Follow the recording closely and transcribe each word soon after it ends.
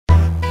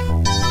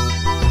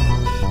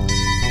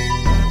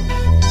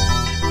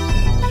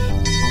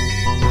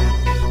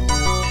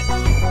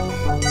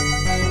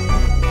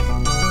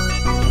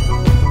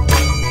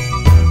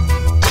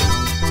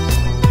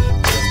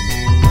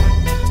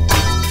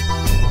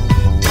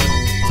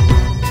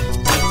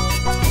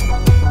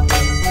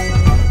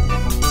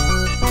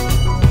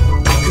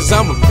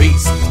I'm a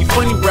beast. You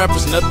funny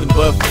rappers, nothing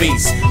but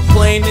feast.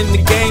 Playing in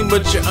the game,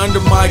 but you're under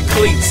my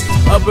cleats.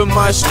 Up in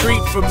my street,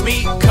 for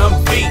me, come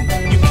feet.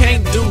 You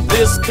can't do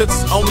this, cause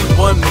it's only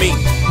one me.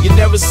 You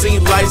never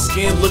seen light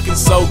skin looking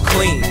so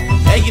clean.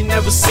 And you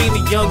never seen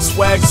a young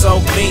swag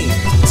so mean.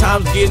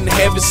 Time's getting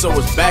heavy, so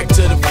it's back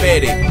to the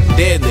fetty.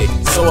 Deadly,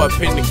 so I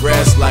pin the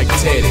grass like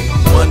Teddy.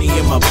 Money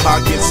in my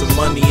pockets and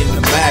money in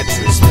the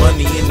mattress.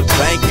 Money in the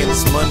bank and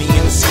it's money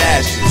in the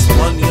stashes.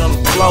 Money on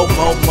the floor,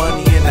 more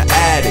money in the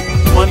attic.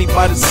 Money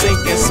by the sink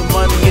and some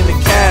money in the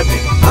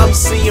cabinet. I'm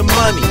seeing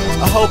money,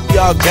 I hope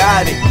y'all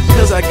got it.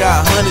 Cause I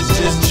got hundreds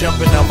just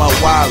jumping out my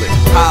wallet.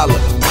 Holla,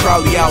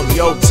 probably out in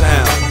your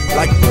town.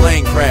 Like a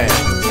plane crash,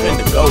 it's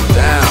finna go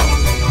down.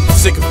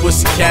 Sick of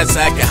pussy cats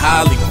acting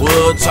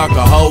Hollywood. Talk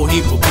a whole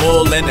heap of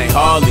bull and they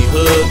hardly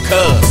hood.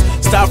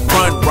 Cuz, stop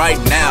front right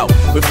now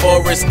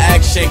before it's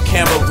action,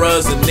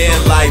 cameras and then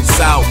lights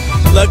out.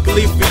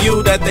 Luckily for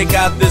you that they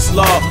got this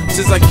law,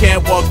 since I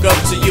can't walk up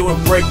to you and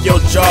break your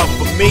jaw.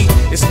 For me,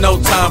 it's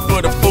no time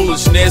for the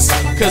foolishness,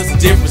 cause the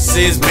difference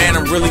is, man,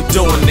 I'm really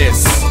doing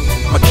this.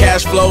 My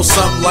cash flow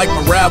something like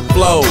my rap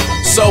flow.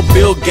 So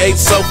Bill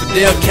Gates, so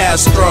Fidel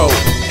Castro.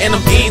 And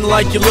I'm eating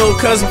like your little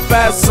cousin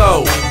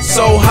Fatso.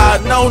 So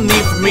hot, no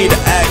need for me to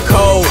act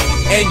cold.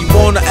 And you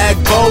wanna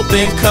act bold,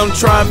 then come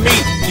try me.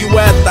 You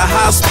at the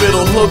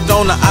hospital, hooked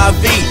on the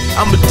IV.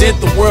 I'ma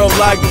dent the world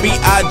like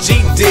B.I.G.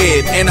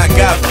 did. And I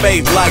got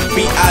faith like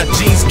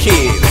B.I.G.'s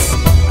kids.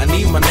 I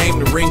need my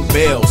name to ring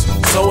bells,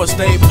 so I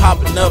stay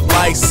popping up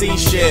like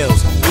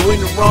seashells. You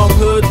in the wrong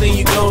hood, then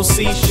you gon'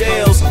 see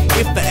shells.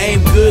 If the aim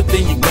good,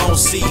 then you gon'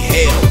 see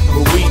hell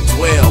where we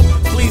dwell.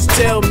 Please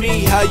tell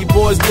me how you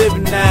boys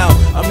living now.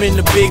 I'm in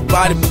the big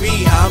body B,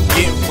 how I'm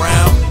getting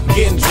round.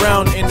 Getting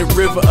drowned in the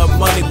river of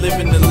money,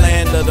 living the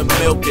land of the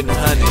milk and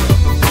honey.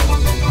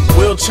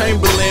 Will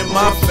Chamberlain,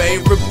 my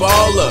favorite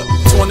baller.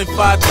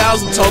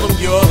 25,000, told him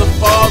you're the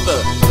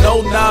father.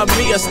 No, not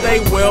me, I stay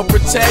well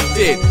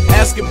protected.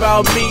 Ask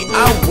about me,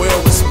 I'm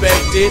well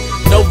respected.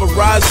 No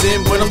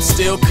Verizon, but I'm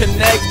still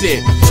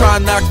connected. Try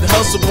knock the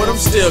hustle, but I'm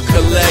still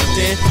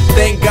collecting.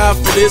 Thank God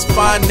for this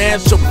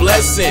financial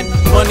blessing.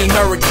 Money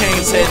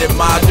hurricanes headed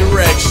my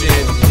direction.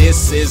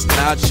 This is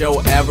not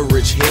your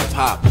average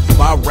hip-hop.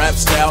 My rap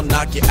style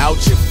knock you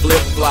out your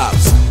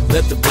flip-flops.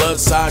 Let the blood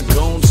side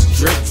goons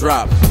drip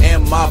drop.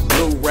 And my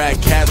blue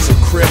rag cats a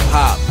crip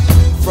hop.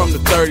 From the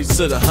 30s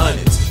to the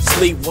hundreds,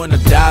 sleep when I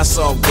die,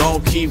 so I'm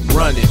gon' keep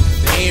running.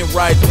 The end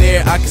right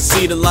there, I can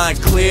see the line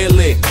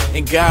clearly.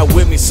 And God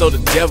with me, so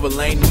the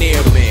devil ain't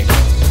near me.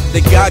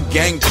 They got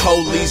gang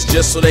police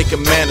just so they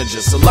can manage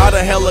us. A lot of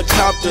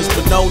helicopters,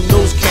 but no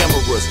news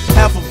cameras.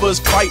 Half of us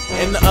fight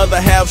and the other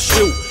half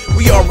shoot.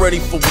 We all ready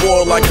for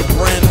war like a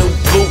brand new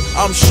boot.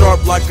 I'm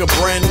sharp like a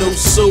brand new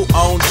suit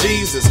on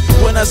Jesus.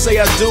 When I say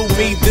I do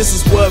me, this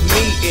is what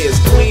me is.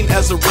 Clean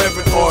as a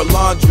reverend or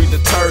laundry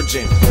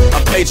detergent.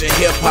 I'm paging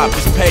hip-hop,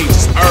 this page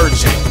is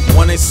urgent.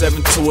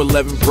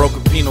 187-211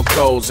 broken penal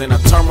codes. And I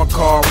turn my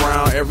car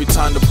around every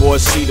time the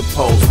boys see the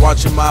pose.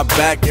 Watching my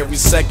back every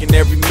second,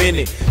 every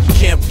minute. You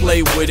can't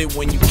play with it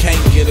when you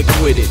can't get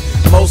acquitted.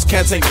 Most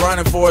cats ain't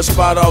grinding for a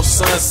spot off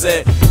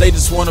Sunset. They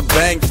just wanna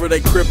bang for they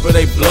crip or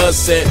they blood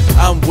set.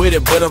 I'm with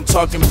it, but I'm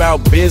talking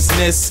about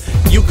business.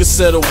 You can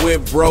settle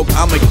with broke,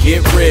 I'ma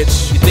get rich.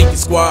 You think you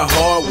squat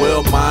hard?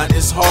 Well, mine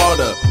is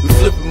harder. We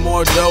flipping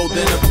more dough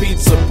than a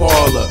pizza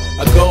parlor.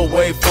 I go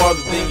way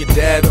farther than your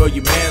dad or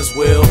your man's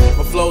will.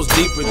 My flow's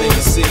deeper than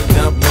your city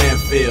dump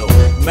landfill.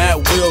 Matt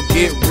will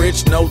get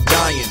rich, no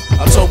dying.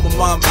 I told my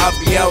mom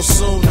I'll be out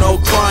soon, no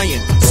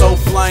crying. So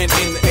flying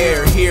in the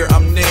air, here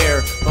I'm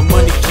there. My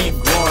money keep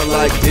growing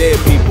like dead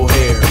people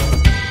hair.